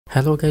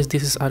Hello guys,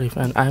 this is ARIF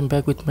and I am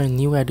back with my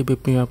new Adobe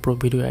Premiere Pro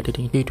video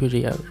editing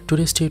tutorial.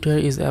 Today's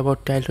tutorial is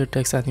about title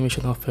text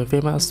animation of a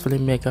famous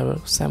filmmaker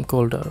Sam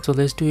Kolder. So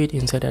let's do it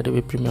inside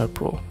Adobe Premiere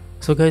Pro.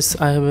 So guys,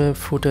 I have a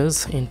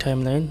footage in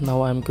timeline.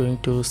 Now I'm going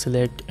to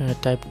select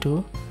type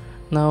 2.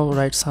 Now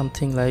write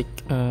something like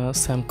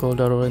Sam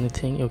Kolder or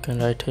anything. You can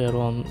write here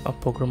on a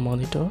program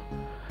monitor.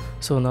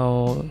 So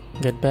now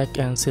get back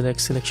and select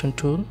selection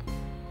tool.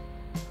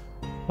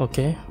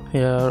 Okay,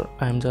 here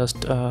I'm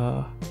just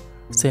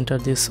center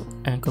this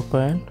anchor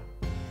point,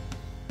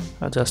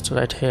 just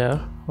right here.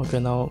 Okay,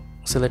 now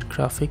select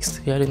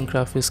graphics. Here in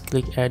graphics,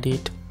 click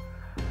edit.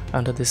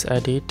 Under this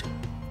edit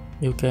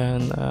you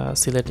can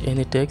select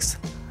any text,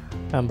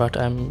 but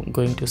I'm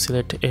going to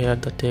select here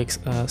the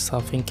text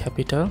surfing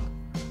capital.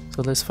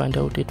 So let's find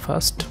out it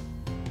first.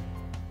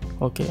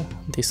 Okay,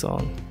 this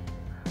one,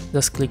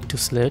 just click to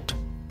select.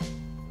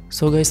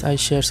 So guys, I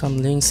share some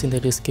links in the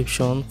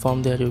description.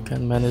 From there you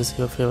can manage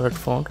your favorite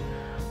font.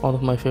 One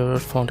of my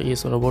favorite font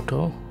is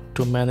Roboto.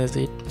 To manage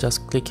it,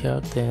 just click here,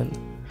 then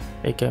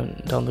you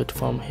can download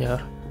from here,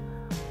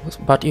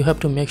 but you have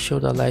to make sure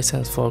the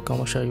license for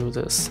commercial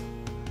users.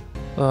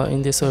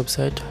 In this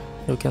website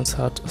you can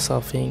search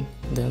surfing,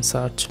 then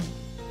search.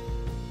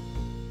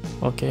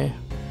 Okay,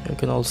 you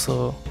can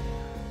also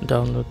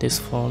download this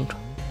font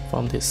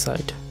from this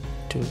site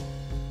too.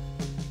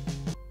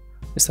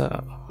 It's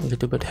a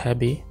little bit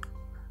heavy.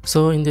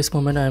 So in this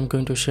moment I am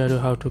going to share you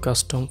how to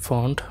custom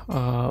font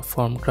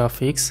from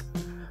graphics.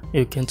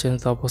 You can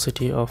change the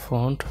opacity of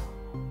font,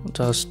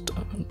 just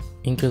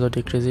increase or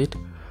decrease it,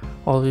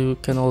 or you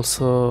can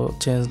also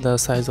change the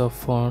size of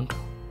font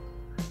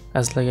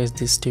as like as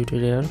this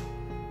tutorial.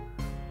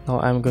 Now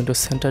I am going to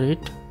center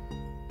it.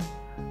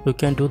 You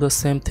can do the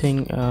same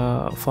thing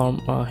from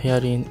here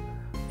in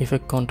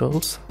effect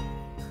controls.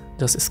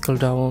 Just scroll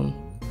down,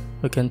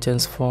 you can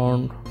change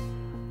font,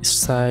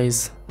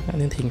 size,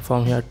 anything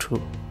from here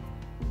too.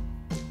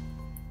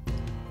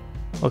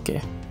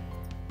 Okay,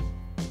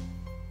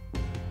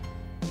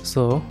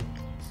 so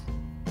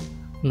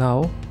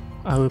now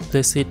I will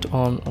place it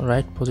on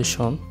right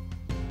position.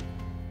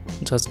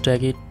 Just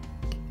drag it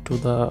to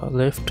the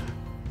left.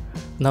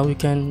 Now you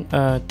can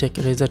take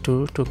eraser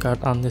tool to cut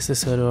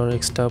unnecessary or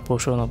extra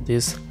portion of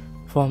this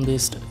from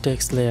this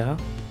text layer.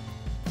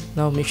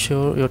 Now make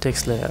sure your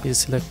text layer is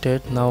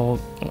selected. Now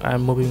I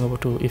am moving over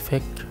to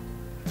effect.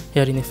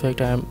 Here in effect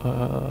I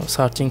am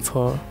searching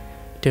for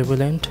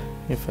turbulent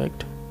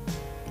effect.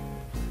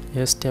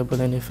 Yes,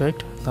 turbulent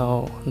effect.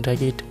 Now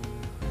drag it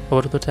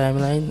over to the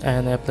timeline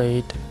and apply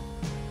it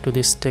to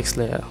this text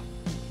layer.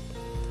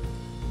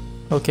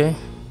 Okay,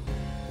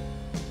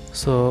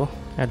 so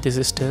at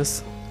this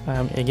stage I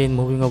am again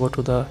moving over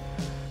to the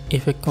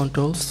effect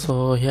controls.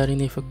 So here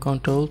in effect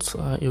controls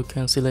you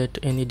can select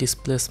any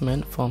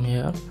displacement from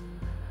here,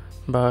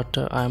 but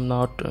I am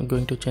not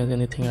going to change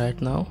anything right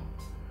now.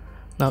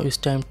 Now it's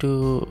time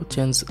to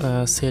change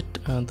set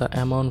the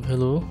amount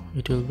value.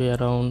 It will be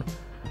around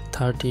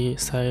 30.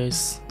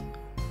 Size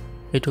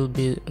it will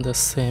be the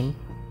same.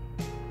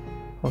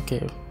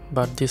 Okay,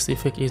 but this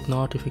effect is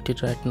not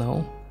affected right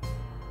now.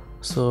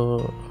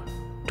 So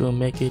to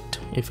make it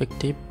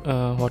effective,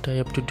 what I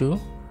have to do,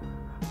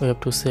 we have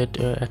to set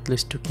at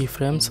least 2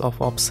 keyframes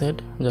of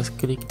offset. Just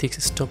click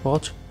this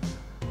stopwatch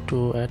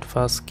to add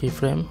first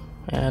keyframe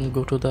and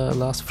go to the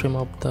last frame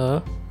of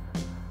the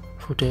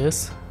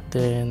footage,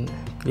 then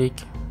click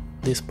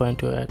this point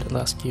to add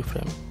last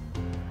keyframe.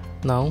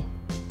 Now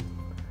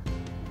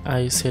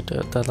I set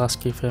the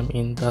last keyframe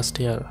in just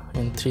here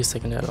in 3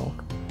 seconds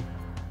around.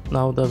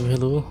 Now the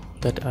value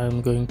that I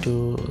am going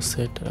to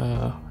set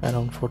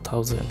around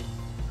 4000.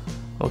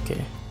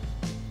 Okay,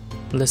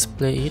 let's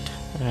play it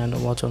and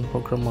watch on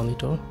program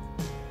monitor.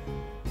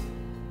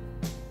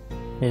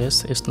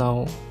 Yes, it's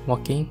now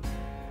working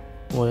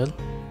well.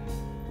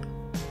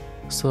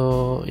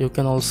 So you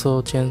can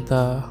also change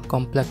the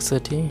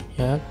complexity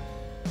here.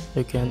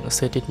 You can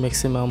set it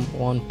maximum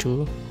 1,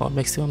 2 or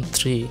maximum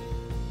 3.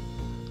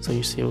 So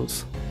you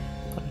choose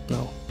right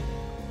now.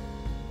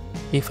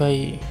 If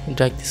I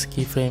drag this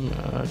keyframe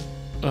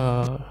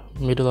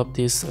middle of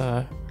this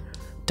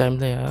time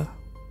layer,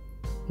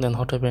 then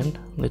what happened?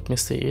 Let me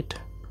see it.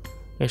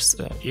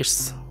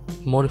 It's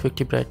more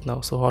effective right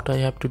now. So what I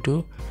have to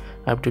do,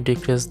 I have to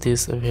decrease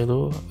this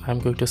value. I'm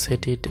going to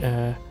set it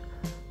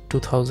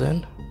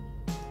 2000,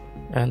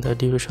 and the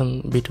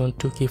duration between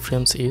 2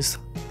 keyframes is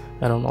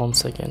around 1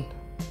 second.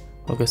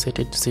 Okay, set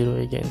it 0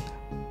 again.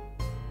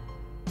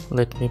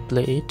 Let me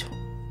play it.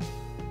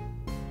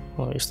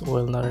 Oh, it's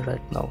well narrated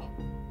right now.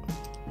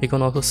 You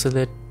can also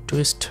select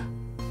twist.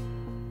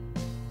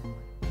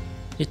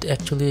 It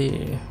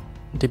actually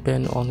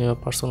depends on your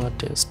personal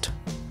taste.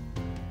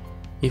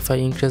 If I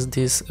increase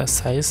this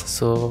size,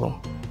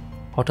 so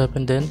what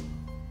happened then?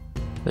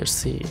 Let's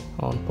see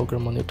on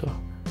program monitor.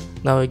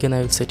 Now again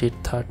I will set it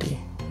 30.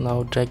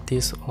 Now drag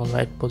this on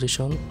right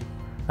position.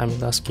 I'm in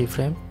last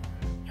keyframe,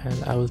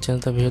 and I will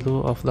change the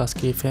value of last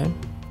keyframe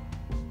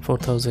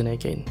 4000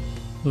 again.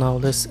 Now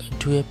let's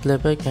do a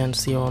playback and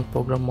see on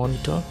program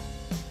monitor.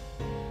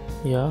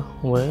 Yeah,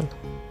 well,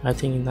 I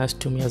think nice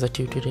to me as a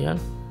tutorial.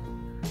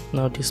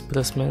 Now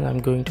displacement I'm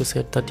going to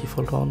set the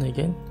default on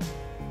again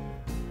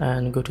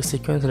and go to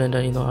sequence, render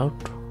in or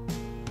out.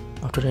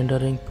 After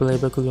rendering,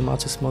 playback will be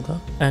much smoother.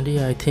 And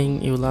yeah, I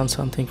think you learned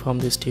something from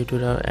this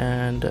tutorial,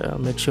 and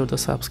make sure to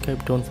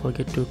subscribe. Don't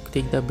forget to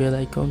click the bell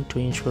icon to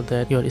ensure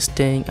that you are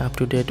staying up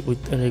to date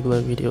with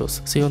regular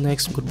videos. See you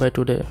next. Goodbye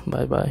today.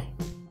 Bye bye.